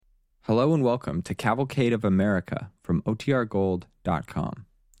Hello and welcome to Cavalcade of America from OTRGold.com.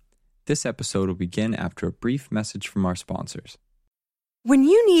 This episode will begin after a brief message from our sponsors. When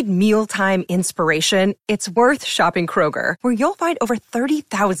you need mealtime inspiration, it's worth shopping Kroger, where you'll find over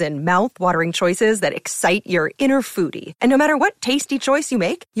 30,000 mouth-watering choices that excite your inner foodie. And no matter what tasty choice you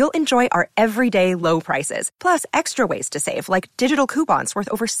make, you'll enjoy our everyday low prices, plus extra ways to save, like digital coupons worth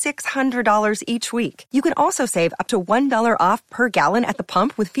over $600 each week. You can also save up to $1 off per gallon at the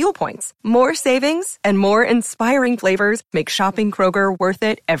pump with fuel points. More savings and more inspiring flavors make shopping Kroger worth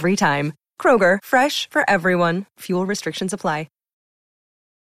it every time. Kroger, fresh for everyone. Fuel restrictions apply.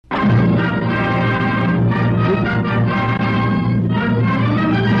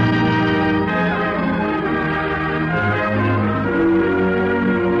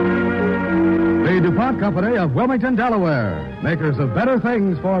 The DuPont Company of Wilmington, Delaware, makers of better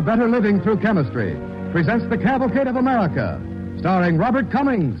things for better living through chemistry, presents The Cavalcade of America, starring Robert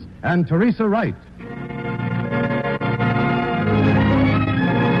Cummings and Teresa Wright.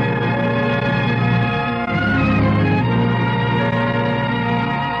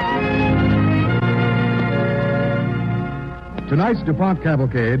 Tonight's DuPont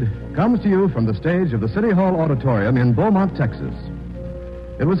Cavalcade comes to you from the stage of the City Hall Auditorium in Beaumont, Texas.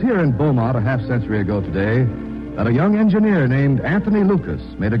 It was here in Beaumont a half-century ago today that a young engineer named Anthony Lucas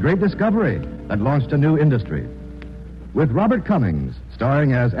made a great discovery that launched a new industry. With Robert Cummings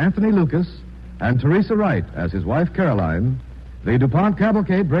starring as Anthony Lucas and Teresa Wright as his wife Caroline, the DuPont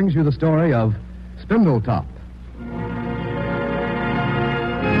Cavalcade brings you the story of Spindletop.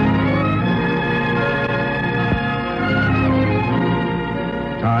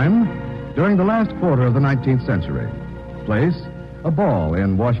 Time, during the last quarter of the 19th century. Place, a ball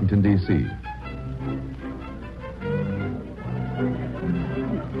in Washington, D.C.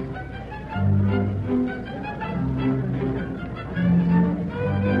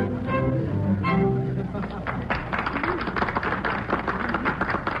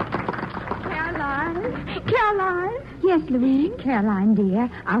 Caroline? Yes, Louise? Caroline, dear,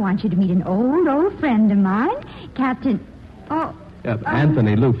 I want you to meet an old friend of mine, Captain...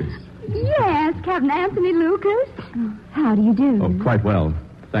 Anthony Lucas. Yes, Captain Anthony Lucas. How do you do? Oh, quite well.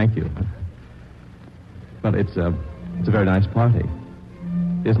 Thank you. Well, it's a very nice party,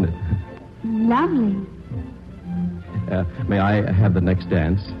 isn't it? Lovely. May I have the next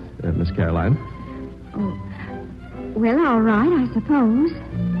dance, Miss Caroline? Oh, well, all right, I suppose.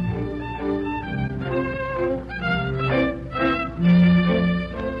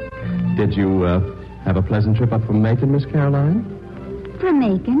 Did you have a pleasant trip up from Macon, Miss Caroline? From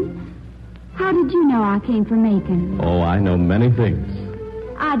Macon? How did you know I came from Macon? Oh, I know many things.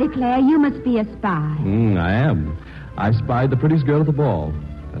 I declare you must be a spy. I am. I spied the prettiest girl at the ball,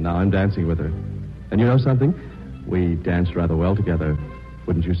 and now I'm dancing with her. And you know something? We danced rather well together.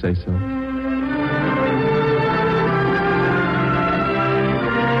 Wouldn't you say so?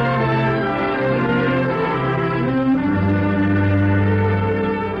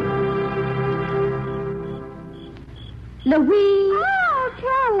 Louise! Oh,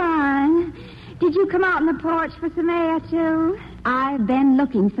 Caroline. Did you come out on the porch for some air, too? I've been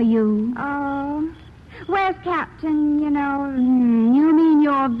looking for you. Oh. Where's Captain, you mean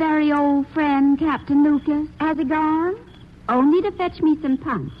your very old friend, Captain Lucas? Has he gone? Only to fetch me some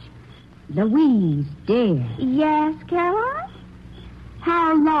punch. Louise, dear. Yes, Caroline?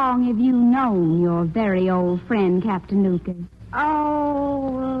 How long have you known your very old friend, Captain Lucas?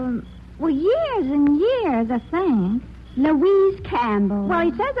 Oh, years and years, I think. Louise Campbell. Well,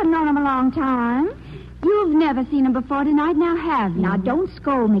 he says I've known him a long time. You've never seen him before tonight, now have you? Now, don't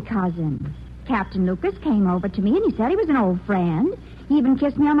scold me, cousin. Captain Lucas came over to me, and he said he was an old friend. He even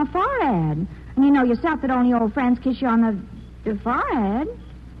kissed me on the forehead. And you know yourself that only old friends kiss you on the forehead.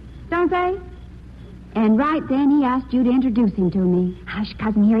 Don't they? And right then he asked you to introduce him to me. Hush,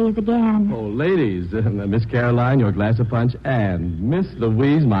 cousin, here he is again. Oh, ladies, Miss Caroline, your glass of punch, and Miss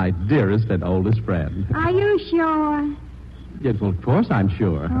Louise, my dearest and oldest friend. Are you sure? Yes, well, of course I'm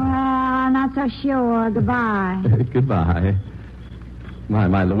sure. Well, not so sure. Goodbye. Goodbye.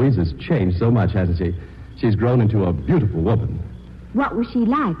 My Louise has changed so much, hasn't she? She's grown into a beautiful woman. What was she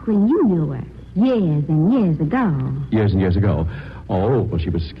like when you knew her? Years and years ago. Years and years ago. Oh, well, she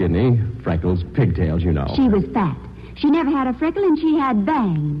was skinny, freckles, pigtails, you know. She was fat. She never had a freckle, and she had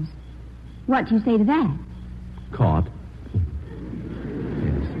bangs. What do you say to that? Caught.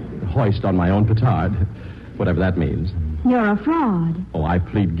 Yes. Hoist on my own petard. Whatever that means. You're a fraud. Oh, I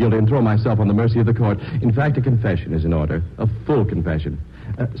plead guilty and throw myself on the mercy of the court. In fact, a confession is in order. A full confession.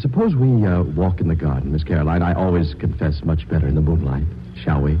 Suppose we walk in the garden, Miss Caroline. I always confess much better in the moonlight.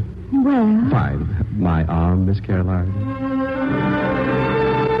 Shall we? Well... Fine. My arm, Miss Caroline.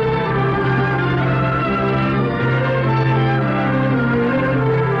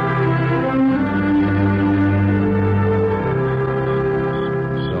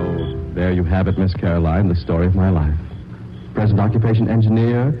 have it, Miss Caroline, the story of my life. Present occupation,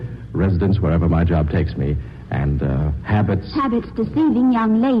 engineer, residence wherever my job takes me, and habits... Habits deceiving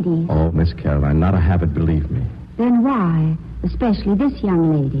young ladies. Oh, Miss Caroline, not a habit, believe me. Then why? Especially this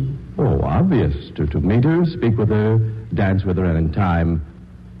young lady. Oh, obvious. To meet her, speak with her, dance with her, and in time,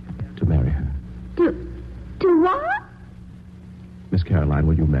 to marry her. To what? Miss Caroline,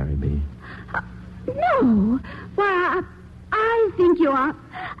 will you marry me? No. Why, I think you are...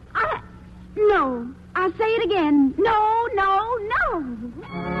 No. I'll say it again. No, no, no.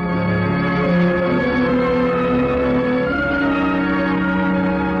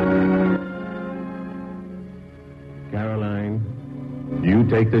 Caroline, you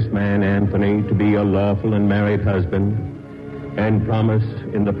take this man, Anthony, to be your lawful and married husband, and promise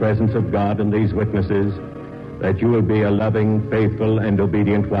in the presence of God and these witnesses that you will be a loving, faithful, and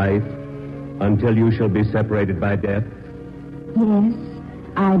obedient wife until you shall be separated by death? Yes,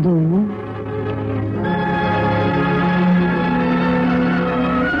 I do.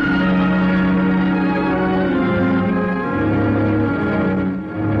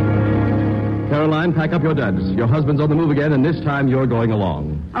 Caroline, pack up your duds. Your husband's on the move again, and this time you're going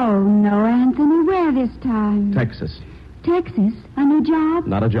along. Oh, no, Anthony. Where this time? Texas. Texas? A new job?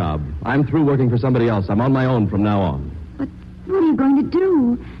 Not a job. I'm through working for somebody else. I'm on my own from now on. But what are you going to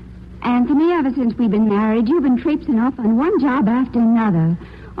do? Anthony, ever since we've been married, you've been traipsing off on one job after another,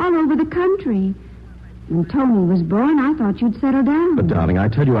 all over the country. When Tony was born, I thought you'd settle down. But, darling, I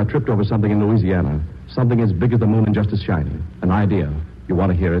tell you, I tripped over something in Louisiana. Something as big as the moon and just as shiny. An idea. You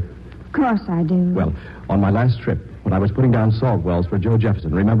want to hear it? Of course I do. Well, on my last trip, when I was putting down salt wells for Joe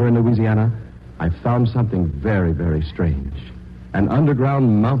Jefferson, remember in Louisiana? I found something very, very strange. An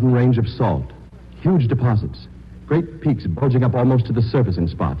underground mountain range of salt. Huge deposits. Great peaks bulging up almost to the surface in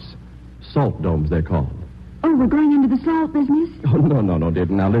spots. Salt domes, they're called. Oh, we're going into the salt business? Oh, no, dear.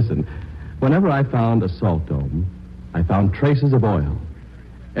 Now, listen. Whenever I found a salt dome, I found traces of oil.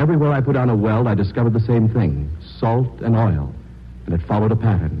 Everywhere I put down a well, I discovered the same thing. Salt and oil. And it followed a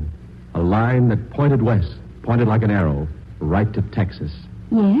pattern. A line that pointed west, pointed like an arrow, right to Texas.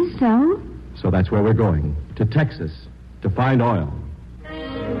 Yes, so? So that's where we're going. To Texas. To find oil.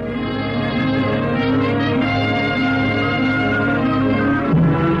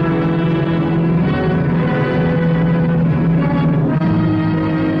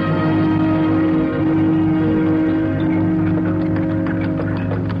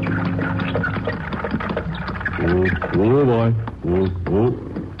 Whoa, boy.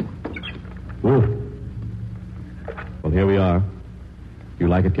 Whoa. Well, here we are. You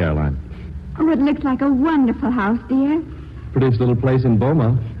like it, Caroline? Oh, it looks like a wonderful house, dear. Prettiest little place in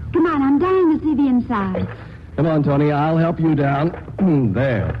Beaumont. Come on, I'm dying to see the inside. Come on, Tony. I'll help you down.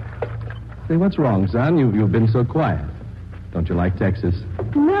 There. Say, what's wrong, son? You've been so quiet. Don't you like Texas?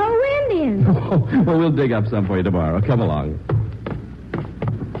 No Indians. Well, we'll dig up some for you tomorrow. Come along.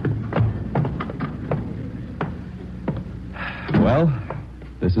 Well,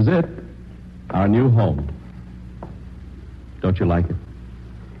 this is it. Our new home. Don't you like it?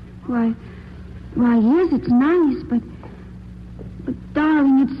 Why, yes, it's nice, but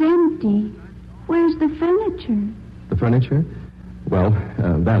darling, it's empty. Where's the furniture? The furniture? Well,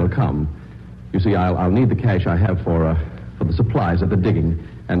 that'll come. You see, I'll need the cash I have for the supplies of the digging.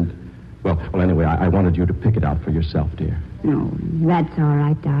 And, well, anyway, I wanted you to pick it out for yourself, dear. No, that's all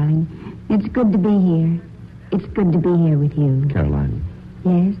right, darling. It's good to be here. It's good to be here with you. Caroline.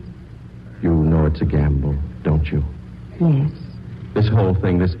 Yes? You know it's a gamble, don't you? Yes. This whole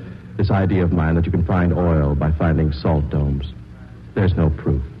thing, this idea of mine that you can find oil by finding salt domes, there's no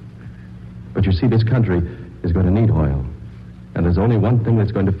proof. But you see, this country is going to need oil. And there's only one thing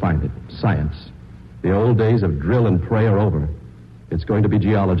that's going to find it, science. The old days of drill and pray are over. It's going to be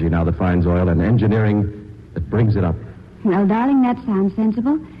geology now that finds oil and engineering that brings it up. Well, darling, that sounds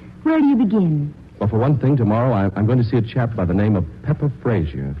sensible. Where do you begin? Well, for one thing, tomorrow I'm going to see a chap by the name of Pepper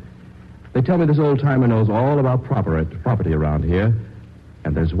Frazier. They tell me this old-timer knows all about property around here.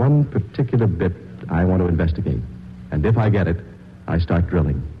 And there's one particular bit I want to investigate. And if I get it, I start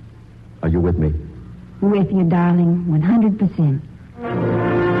drilling. Are you with me? With you, darling, 100%.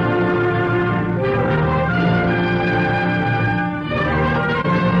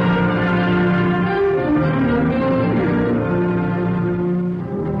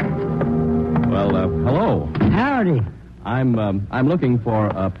 Well, hello. Howdy. I'm looking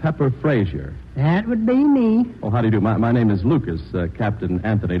for Pepper Frazier. That would be me. Oh, how do you do? My name is Lucas, Captain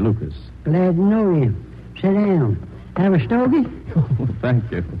Anthony Lucas. Glad to know you. Sit down. Have a stogie? Thank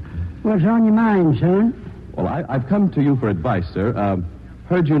you. What's on your mind, son? Well, I've come to you for advice, sir.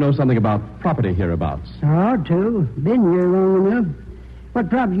 Heard you know something about property hereabouts. Ought to. Been here long enough. What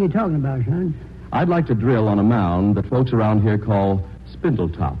property are you talking about, son? I'd like to drill on a mound that folks around here call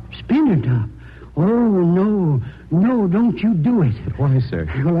Spindletop. Spindletop? Oh, no. No, don't you do it. But why, sir?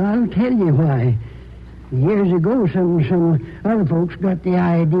 Well, I'll tell you why. Years ago, some other folks got the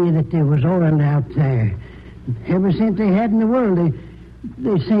idea that there was oil out there. Ever since they had in the world,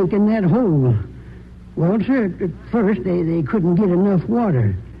 they sank in that hole. Well, sir, at first they couldn't get enough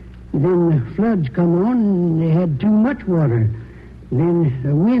water. Then the floods come on, and they had too much water. Then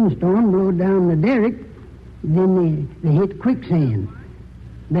a windstorm blew down the derrick. Then they hit quicksand.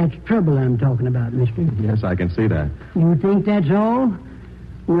 That's trouble I'm talking about, mister. Yes, I can see that. You think that's all?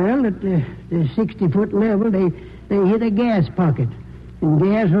 Well, at the 60-foot level, they hit a gas pocket. And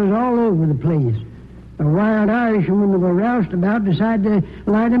gas was all over the place. A wild Irishman of a roustabout decided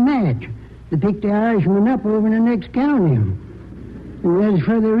to light a match. They picked the Irishman up over in the next county. And as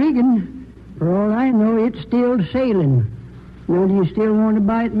for the rigging, for all I know, it's still sailing. Now, do you still want to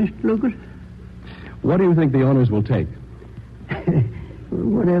buy it, Mr. Lucas? What do you think the owners will take?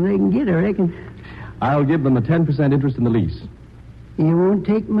 Whatever they can get, I reckon. I'll give them a 10% interest in the lease. You won't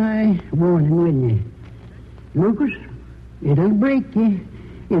take my warning, will you? Lucas, it'll break you.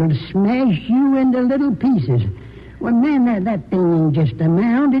 It'll smash you into little pieces. Well, man, that thing ain't just a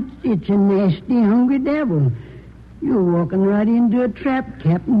mound. It's a nasty, hungry devil. You're walking right into a trap,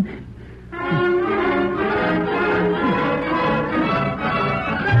 Captain.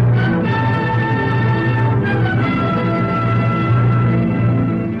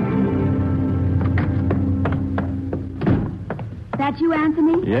 That you,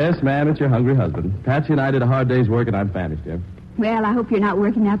 Anthony? Yes, ma'am, it's your hungry husband. Patsy and I did a hard day's work, and I'm famished, dear. Well, I hope you're not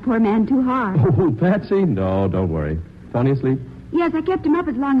working that poor man too hard. Oh, Patsy? No, don't worry. Tony asleep? Yes, I kept him up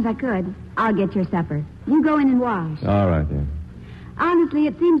as long as I could. I'll get your supper. You go in and wash. All right, dear. Honestly,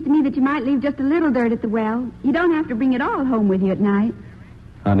 it seems to me that you might leave just a little dirt at the well. You don't have to bring it all home with you at night.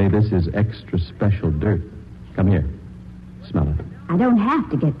 Honey, this is extra special dirt. Come here. Smell it. I don't have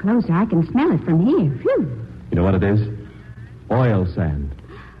to get closer. I can smell it from here. Phew. You know what it is? Oil sand.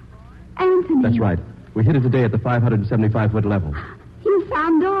 Anthony. That's right. We hit it today at the 575-foot level. You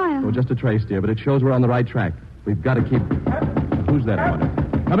found oil. Oh, just a trace, dear, but it shows we're on the right track. We've got to keep... Who's that, I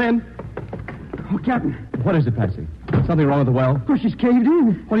wonder? Come in. Oh, Captain. What is it, Patsy? Something wrong with the well? Of course, she's caved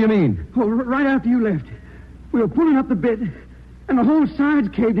in. What do you mean? Oh, right after you left. We were pulling up the bit, and the whole side's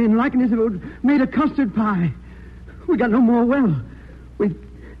caved in like as if it was made of custard pie. We got no more well.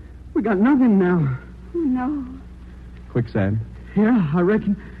 We got nothing now. Oh, no. Quicksand? Yeah, I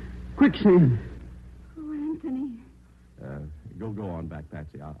reckon. Quicksand. Oh, Anthony. Go on back,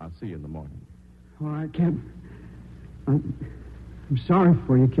 Patsy. I'll see you in the morning. All right, Captain. I'm sorry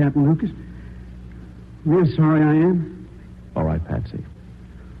for you, Captain Lucas. Real sorry I am. All right, Patsy.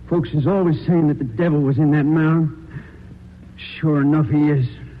 Folks is always saying that the devil was in that mound. Sure enough, he is.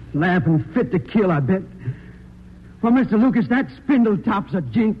 Laughing fit to kill, I bet. Well, Mr. Lucas, that Spindletop's a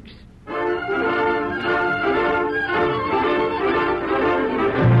jinx.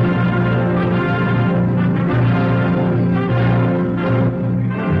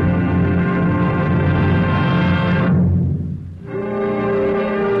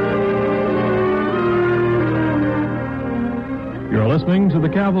 Listening to the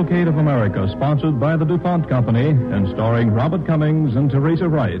Cavalcade of America, sponsored by the DuPont Company and starring Robert Cummings and Teresa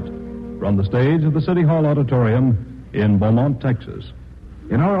Wright, from the stage of the City Hall Auditorium in Beaumont, Texas.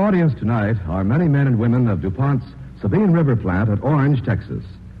 In our audience tonight are many men and women of DuPont's Sabine River plant at Orange, Texas,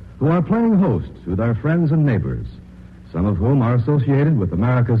 who are playing host to their friends and neighbors, some of whom are associated with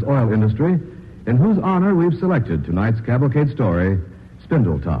America's oil industry, in whose honor we've selected tonight's cavalcade story,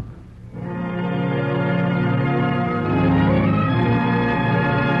 Spindletop.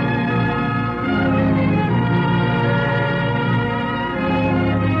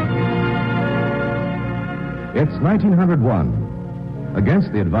 It's 1901.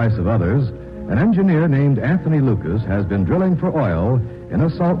 Against the advice of others, an engineer named Anthony Lucas has been drilling for oil in a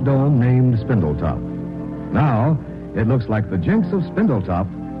salt dome named Spindletop. Now, it looks like the jinx of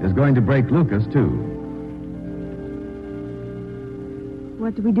Spindletop is going to break Lucas, too.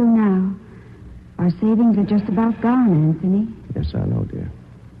 What do we do now? Our savings are just about gone, Anthony. Yes, I know, dear.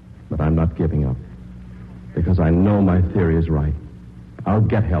 But I'm not giving up. Because I know my theory is right. I'll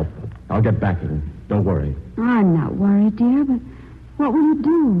get help. I'll get backing. Don't worry. I'm not worried, dear, but what will you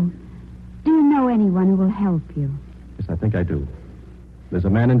do? Do you know anyone who will help you? Yes, I think I do. There's a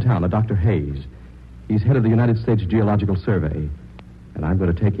man in town, a Dr. Hayes. He's head of the United States Geological Survey. And I'm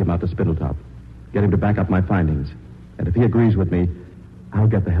going to take him out to Spindletop. Get him to back up my findings. And if he agrees with me, I'll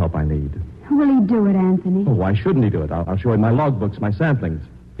get the help I need. Will he do it, Anthony? Oh, why shouldn't he do it? I'll show him my logbooks, my samplings.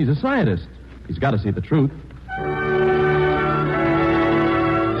 He's a scientist. He's got to see the truth.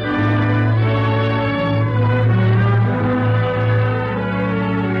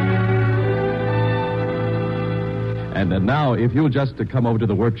 And now, if you'll just come over to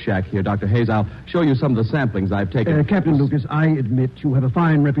the work shack here, Dr. Hayes, I'll show you some of the samplings I've taken. Captain Lucas, I admit you have a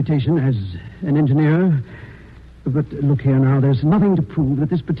fine reputation as an engineer. But look here now, there's nothing to prove that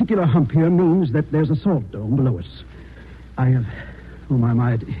this particular hump here means that there's a salt dome below us. I have... Oh,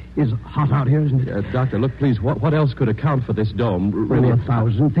 my, it is hot out here, isn't it? Doctor, look, please, what else could account for this dome? Really,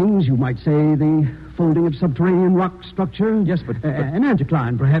 1,000 things. You might say the folding of subterranean rock structure. Yes, but an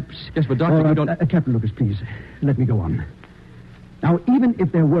anticline, perhaps. Yes, but, Doctor, you don't... Captain Lucas, please, let me go on. Now, even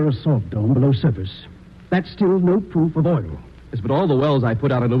if there were a salt dome below surface, that's still no proof of oil. Yes, but all the wells I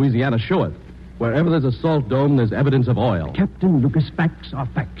put out in Louisiana show it. Wherever there's a salt dome, there's evidence of oil. Captain Lucas, facts are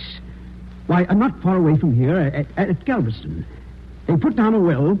facts. Why, I'm not far away from here, at Galveston. They put down a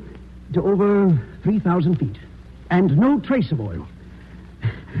well to over 3,000 feet, and no trace of oil.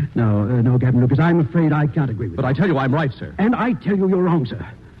 No, Captain Lucas, I'm afraid I can't agree with you. But I tell you I'm right, sir. And I tell you you're wrong, sir.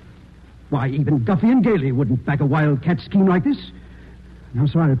 Why, even Guffey and Gailey wouldn't back a wildcat scheme like this. Now,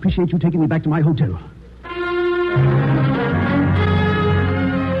 sir, I appreciate you taking me back to my hotel.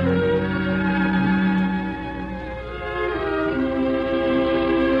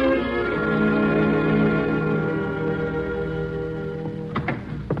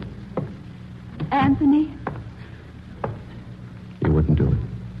 Anthony? He wouldn't do it.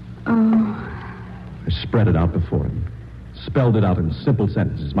 Oh. I spread it out before him. Spelled it out in simple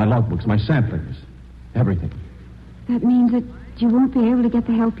sentences. My logbooks, my samplings. Everything. That means that you won't be able to get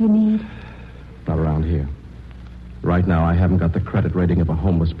the help you need. Not around here. Right now, I haven't got the credit rating of a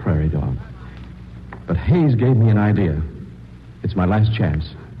homeless prairie dog. But Hayes gave me an idea. It's my last chance.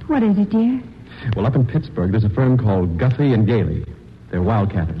 What is it, dear? Well, up in Pittsburgh, there's a firm called Guffey and Gailey. They're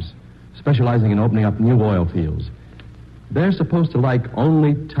wildcatters, specializing in opening up new oil fields. They're supposed to like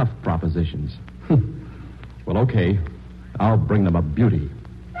only tough propositions. Well, okay. I'll bring them a beauty.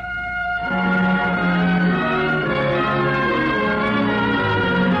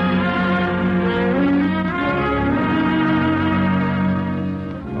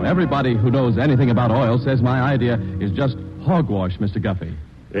 Everybody who knows anything about oil says my idea is just hogwash, Mr. Guffey.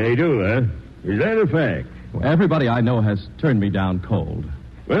 They do, huh? Is that a fact? Well, everybody I know has turned me down cold.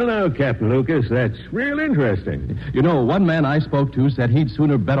 Well, now, Captain Lucas, that's real interesting. You know, one man I spoke to said he'd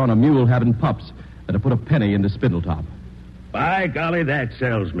sooner bet on a mule having pups than to put a penny into Spindletop. By golly, that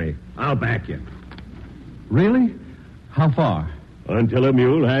sells me. I'll back you. Really? How far? Until a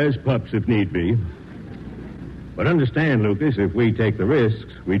mule has pups, if need be. But understand, Lucas, if we take the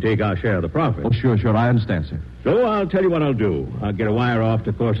risks, we take our share of the profit. Oh, sure, I understand, sir. So I'll tell you what I'll do. I'll get a wire off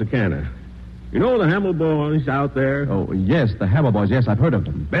to Corsicana. You know the Hamel boys out there? Oh, yes, the Hamel boys. Yes, I've heard of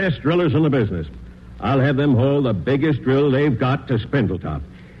them. Best drillers in the business. I'll have them haul the biggest drill they've got to Spindletop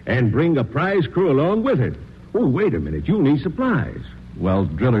and bring a prize crew along with it. Oh, wait a minute. You need supplies. Well,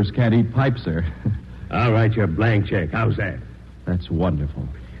 drillers can't eat pipe, sir. I'll write you a blank check. How's that? That's wonderful.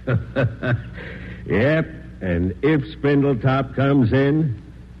 Yep. And if Spindletop comes in,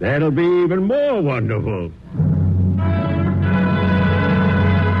 that'll be even more wonderful.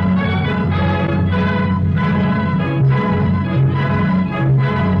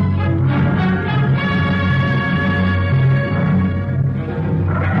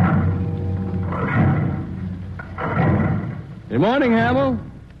 Good morning, Hamel.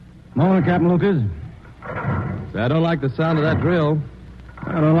 Morning, Captain Lucas. I don't like the sound of that drill.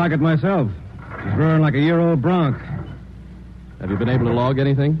 I don't like it myself. She's roaring like a year-old bronc. Have you been able to log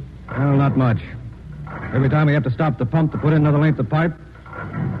anything? Well, not much. Every time we have to stop the pump to put in another length of pipe,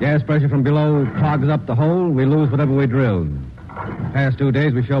 gas pressure from below clogs up the hole, we lose whatever we drilled. The past 2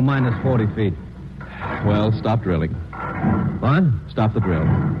 days, we show minus 40 feet. Well, stop drilling. What? Stop the drill.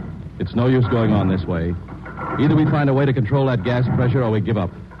 It's no use going on this way. Either we find a way to control that gas pressure or we give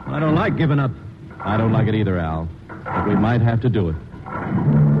up. I don't like giving up. I don't like it either, Al. But we might have to do it.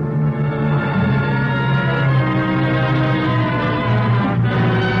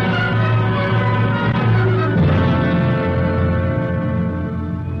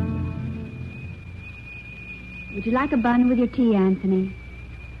 Would you like a bun with your tea, Anthony?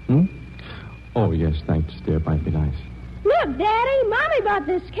 Oh, yes, thanks, dear. Might be nice. Look, Daddy, Mommy bought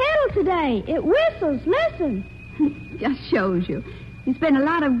this kettle today. It whistles. Listen. Just shows you. You spend a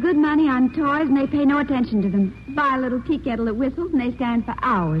lot of good money on toys, and they pay no attention to them. Buy a little tea kettle that whistles, and they stand for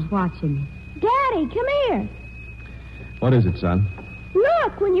hours watching. Daddy, come here. What is it, son?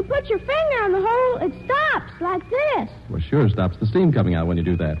 Look, when you put your finger on the hole, it stops like this. Well, sure, stops the steam coming out when you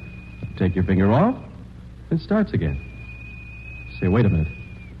do that. Take your finger off, it starts again. Say, wait a minute.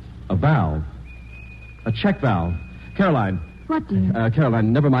 A valve. A check valve. Caroline. What, dear?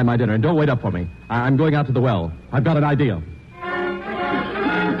 Caroline, never mind my dinner, and don't wait up for me. I'm going out to the well. I've got an idea.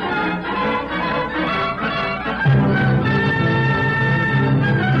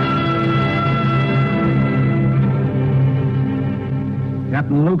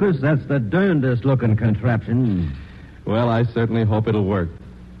 Captain Lucas, that's the darndest looking contraption. Well, I certainly hope it'll work.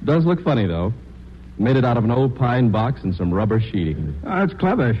 Does look funny, though. Made it out of an old pine box and some rubber sheeting. Oh, it's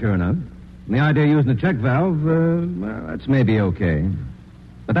clever, sure enough. And the idea of using a check valve, well, that's maybe okay.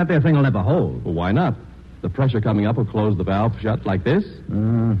 But that there thing will never hold. Well, why not? The pressure coming up will close the valve shut like this.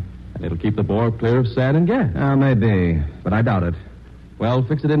 And it'll keep the bore clear of sand and gas. Maybe, but I doubt it. Well,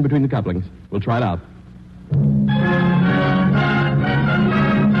 fix it in between the couplings. We'll try it out.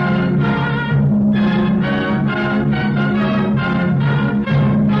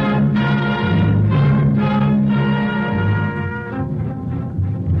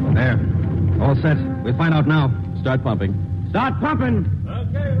 There. All set. We'll find out now. Start pumping. Start pumping!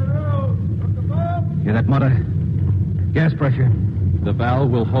 Okay, Monroe. Hear that mutter? Gas pressure. The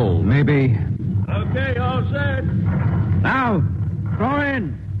valve will hold. Maybe. Okay, all set. Now, throw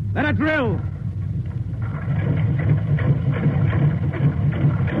in. Let it drill.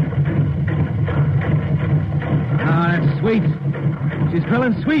 Ah, that's sweet. She's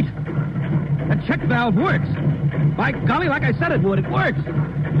drilling sweet. That check valve works. By golly, like I said it would, it works.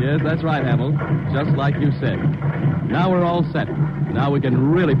 Yes, that's right, Hamill. Just like you said. Now we're all set. Now we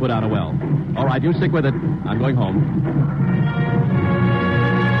can really put out a well. All right, you stick with it. I'm going home.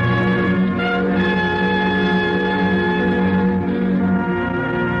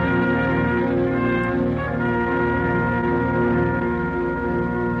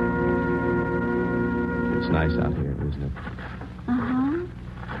 It's nice out here, isn't it? Uh-huh.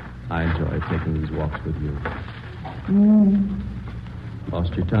 I enjoy taking these walks with you. Mm.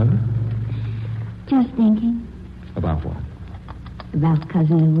 Lost your tongue? Just thinking About what? about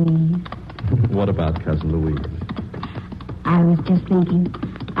Cousin Louise. What about Cousin Louise? I was just thinking,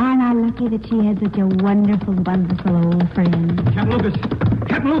 aren't I lucky that she had such a wonderful, wonderful old friend? Captain Lucas!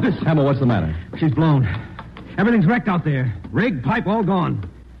 Captain Lucas! Hamill, what's the matter? She's blown. Everything's wrecked out there. Rig, pipe, all gone.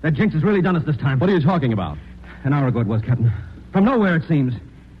 That jinx has really done us this time. What are you talking about? An hour ago it was, Captain. From nowhere, it seems.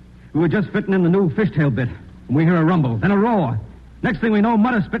 We were just fitting in the new fishtail bit, and we hear a rumble, then a roar. Next thing we know,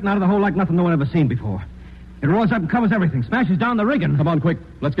 mud is spitting out of the hole like nothing no one ever seen before. It roars up and covers everything, smashes down the rigging. Come on, quick.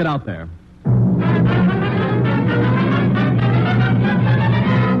 Let's get out there.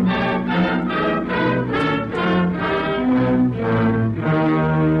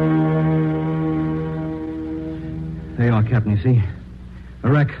 There you are, Captain, you see?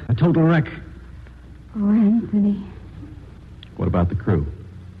 A wreck, a total wreck. Oh, Anthony. What about the crew?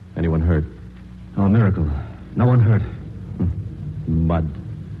 Anyone hurt? Oh, a miracle. No one hurt. Mud.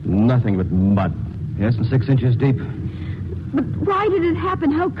 Nothing but mud. Yes, and 6 inches deep. But why did it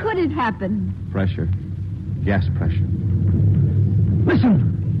happen? How could it happen? Pressure. Gas pressure.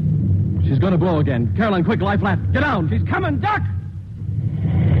 Listen! She's going to blow again. Caroline, quick, lie flat. Get down. She's coming, duck!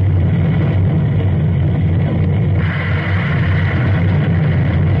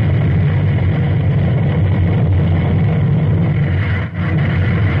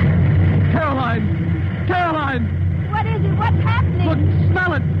 What is it? What's happening? Look,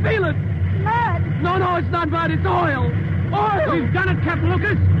 smell it. Feel it. Mud. No, it's not mud. It's oil. Oil. We've done it, Captain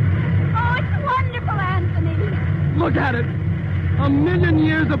Lucas. Oh, it's wonderful, Anthony. Look at it. 1,000,000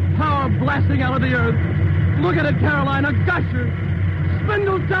 years of power blasting out of the earth. Look at it, Caroline. A gusher.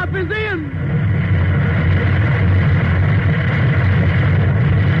 Spindletop is in.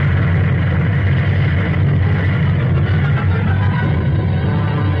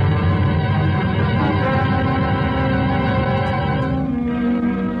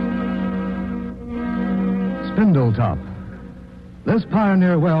 Spindletop. This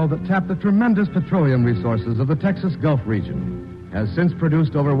pioneer well that tapped the tremendous petroleum resources of the Texas Gulf region has since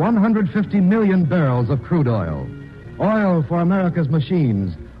produced over 150 million barrels of crude oil. Oil for America's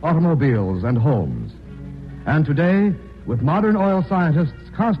machines, automobiles, and homes. And today, with modern oil scientists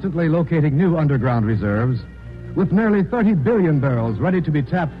constantly locating new underground reserves, with nearly 30 billion barrels ready to be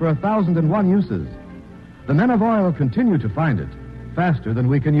tapped for 1,001 uses, the men of oil continue to find it faster than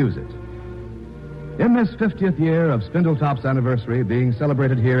we can use it. In this 50th year of Spindletop's anniversary being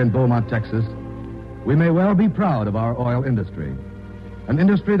celebrated here in Beaumont, Texas, we may well be proud of our oil industry. An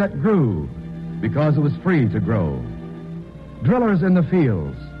industry that grew because it was free to grow. Drillers in the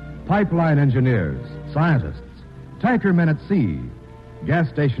fields, pipeline engineers, scientists, tanker men at sea, gas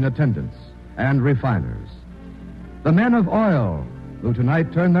station attendants, and refiners. The men of oil who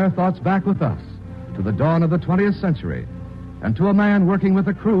tonight turn their thoughts back with us to the dawn of the 20th century and to a man working with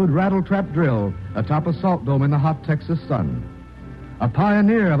a crude rattle-trap drill atop a salt dome in the hot Texas sun. A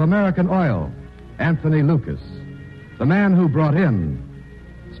pioneer of American oil, Anthony Lucas, the man who brought in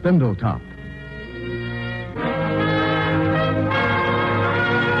Spindletop.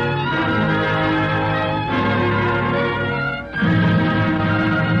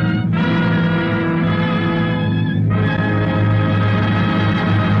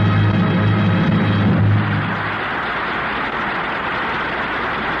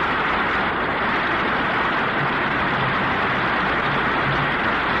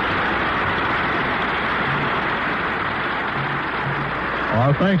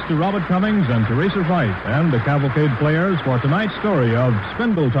 Thanks to Robert Cummings and Teresa Wright and the Cavalcade players for tonight's story of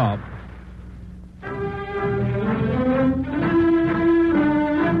Spindletop.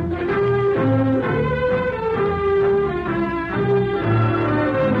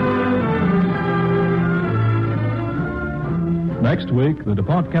 Next week, the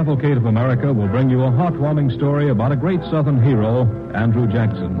DuPont Cavalcade of America will bring you a heartwarming story about a great Southern hero, Andrew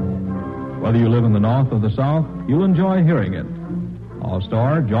Jackson. Whether you live in the North or the South, you'll enjoy hearing it. Our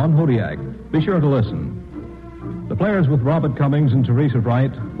star, John Hodiak. Be sure to listen. The players with Robert Cummings and Teresa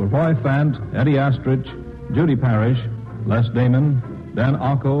Wright were Roy Fant, Eddie Astrich, Judy Parrish, Les Damon, Dan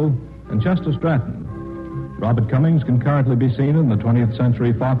Ocko, and Chester Stratton. Robert Cummings can currently be seen in the 20th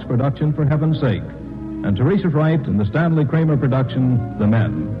Century Fox production For Heaven's Sake, and Teresa Wright in the Stanley Kramer production, The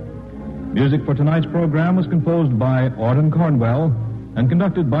Men. Music for tonight's program was composed by Orton Cornwell and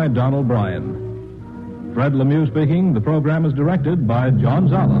conducted by Donald Bryan. Fred Lemieux speaking. The program is directed by John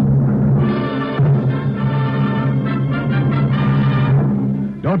Zala.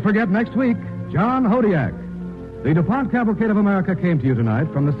 Don't forget next week, John Hodiak. The DuPont Cavalcade of America came to you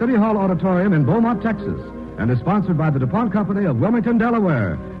tonight from the City Hall Auditorium in Beaumont, Texas, and is sponsored by the DuPont Company of Wilmington,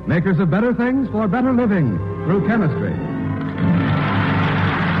 Delaware, makers of better things for better living through chemistry.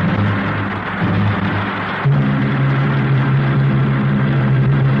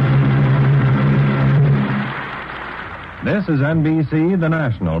 This is NBC, the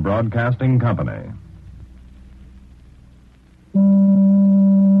national broadcasting company.